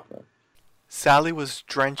Eye Popper. Sally was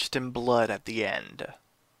drenched in blood at the end.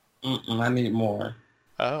 I need more.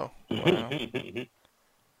 Oh, well.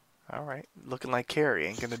 All right. Looking like Carrie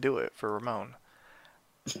ain't gonna do it for Ramon.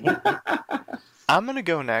 I'm gonna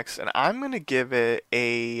go next, and I'm gonna give it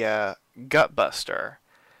a Gutbuster,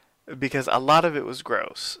 because a lot of it was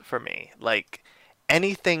gross for me. Like,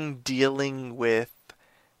 anything dealing with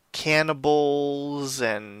cannibals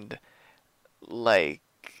and, like,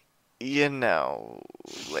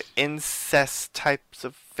 like incest types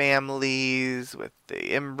of families with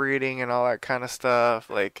the inbreeding and all that kind of stuff.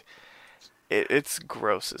 Like, it's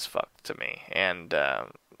gross as fuck to me. And,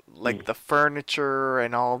 like, the furniture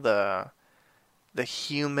and all the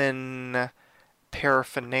human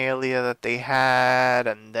paraphernalia that they had,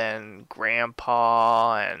 and then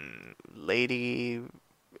Grandpa and lady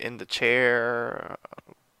in the chair,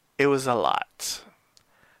 it was a lot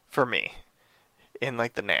for me in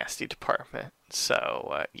like the nasty department.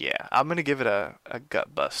 So yeah, I'm gonna give it a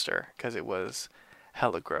Gutbuster because it was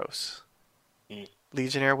hella gross.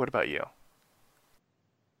 Legionnaire, what about you?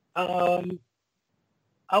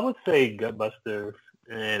 I would say Gutbuster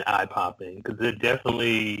and Eye Popping, because it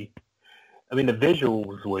definitely, the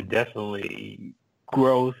visuals were definitely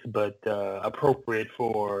gross, but appropriate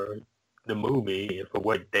for the movie and for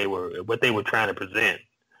what they were trying to present.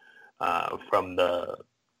 From the,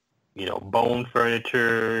 bone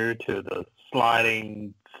furniture to the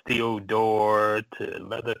sliding steel door to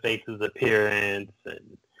Leatherface's appearance,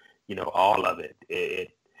 and all of it.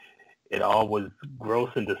 It all was gross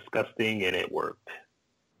and disgusting, and it worked.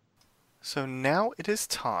 So now it is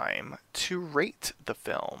time to rate the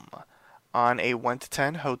film. On a 1 to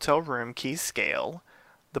 10 hotel room key scale,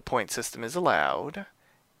 the point system is allowed.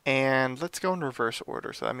 And let's go in reverse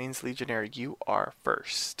order. So that means, Legionnaire, you are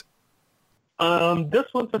first. This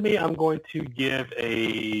one for me, I'm going to give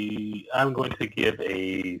a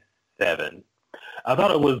 7. I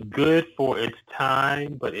thought it was good for its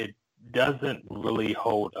time, but it doesn't really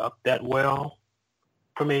hold up that well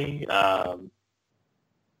for me.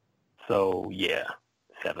 So yeah,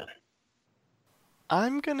 7.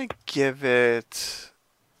 I'm gonna give it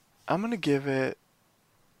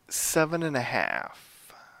 7.5.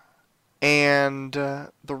 And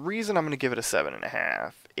the reason I'm gonna give it a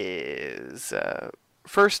 7.5 is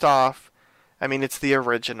first off, I mean, it's the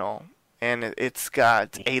original, and it's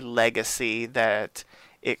got a legacy that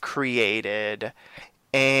it created,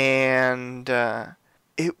 and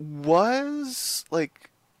it was, like,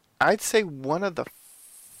 I'd say one of the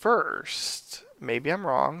first, maybe I'm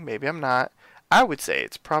wrong, maybe I'm not, I would say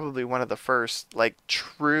it's probably one of the first, like,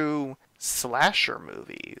 true slasher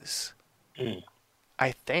movies.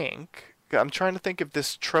 I think. I'm trying to think if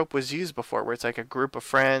this trope was used before, where it's like a group of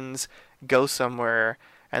friends go somewhere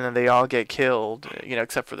and then they all get killed,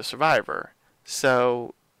 except for the survivor.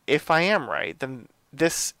 So if I am right, then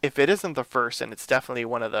this, if it isn't the first, then it's definitely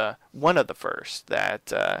one of the first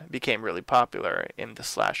that became really popular in the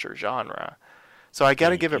slasher genre. So I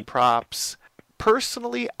gotta give it props.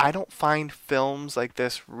 Personally, I don't find films like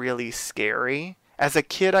this really scary. As a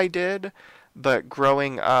kid, I did, but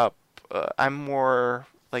growing up, I'm more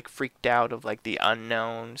like freaked out of like the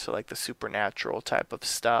unknown, so like the supernatural type of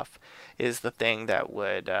stuff is the thing that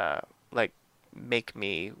would like make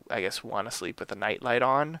me, I guess, want to sleep with a nightlight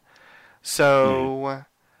on. So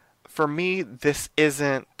for me, this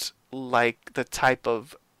isn't like the type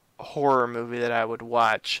of horror movie that I would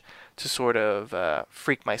watch to sort of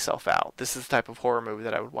freak myself out. This is the type of horror movie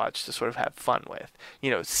that I would watch to sort of have fun with,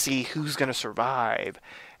 see who's going to survive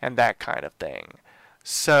and that kind of thing.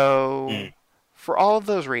 So for all of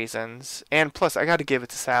those reasons, and plus I got to give it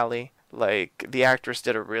to Sally. Like, the actress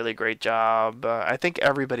did a really great job. I think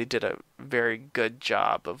everybody did a very good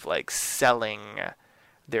job of like selling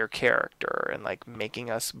their character and like making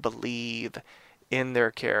us believe in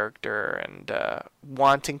their character and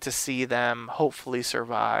wanting to see them hopefully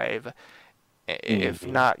survive. If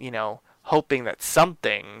not, hoping that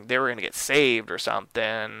they were going to get saved or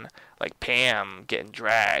something, like Pam getting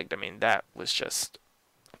dragged. I mean, that was just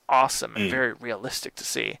awesome and very realistic to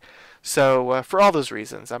see. So for all those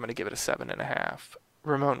reasons, I'm going to give it a 7.5.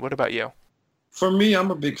 Ramon, what about you? For me, I'm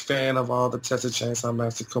a big fan of all the Texas Chainsaw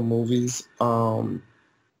Massacre movies.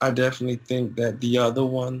 I definitely think that the other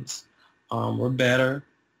ones were better.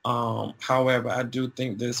 However, I do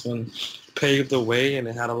think this one paved the way, and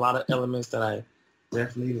it had a lot of elements that I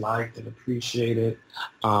definitely liked and appreciated.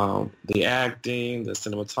 The acting, the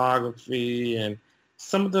cinematography, and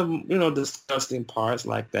some of the disgusting parts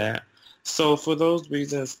like that. So for those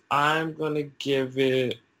reasons, I'm gonna give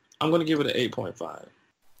it an 8.5.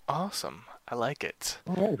 Awesome. I like it.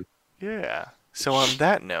 Oh. Yeah. So on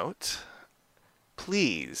that note,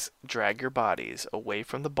 please drag your bodies away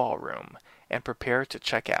from the ballroom and prepare to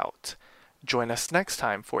check out. Join us next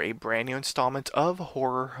time for a brand new installment of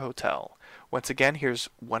Horror Hotel. Once again,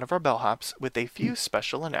 here's one of our bellhops with a few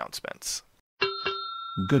special announcements.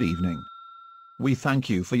 Good evening. We thank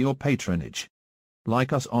you for your patronage.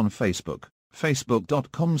 Like us on Facebook,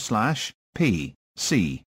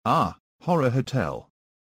 facebook.com/PCR Horror Hotel.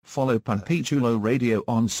 Follow Panpichulo Radio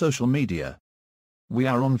on social media. We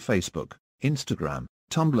are on Facebook, Instagram,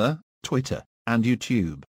 Tumblr, Twitter, and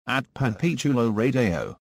YouTube, at Panpichulo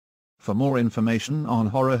Radio. For more information on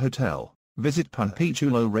Horror Hotel, visit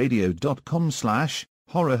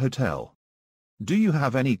panpichuloradio.com/Horror Hotel. Do you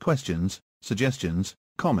have any questions, suggestions,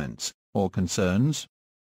 comments, or concerns?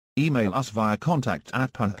 Email us via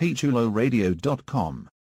contact@panpichuloradio.com.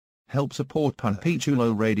 Help support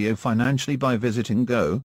Panpichulo Radio financially by visiting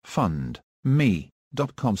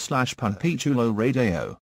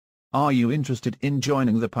gofundme.com/panpichuloradio. Are you interested in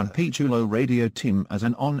joining the Panpichulo Radio team as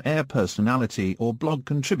an on-air personality or blog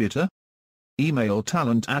contributor? Email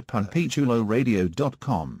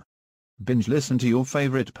talent@panpichuloradio.com. Binge listen to your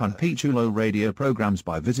favorite Panpichulo Radio programs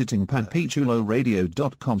by visiting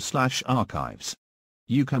panpichuloradio.com/archives.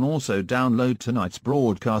 You can also download tonight's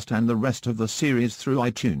broadcast and the rest of the series through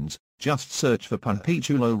iTunes. Just search for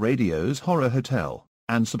Panpichulo Radio's Horror Hotel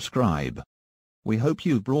and subscribe. We hope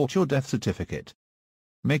you've brought your death certificate.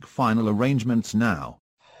 Make final arrangements now.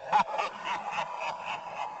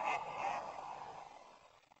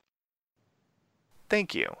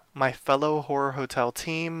 Thank you, my fellow Horror Hotel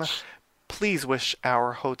team. Please wish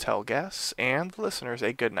our hotel guests and listeners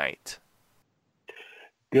a good night.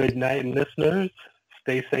 Good night, listeners.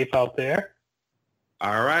 Stay safe out there.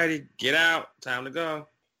 All righty, get out. Time to go.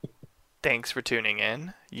 Thanks for tuning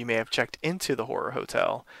in. You may have checked into the Horror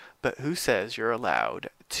Hotel, but who says you're allowed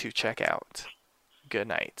to check out? Good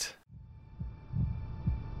night.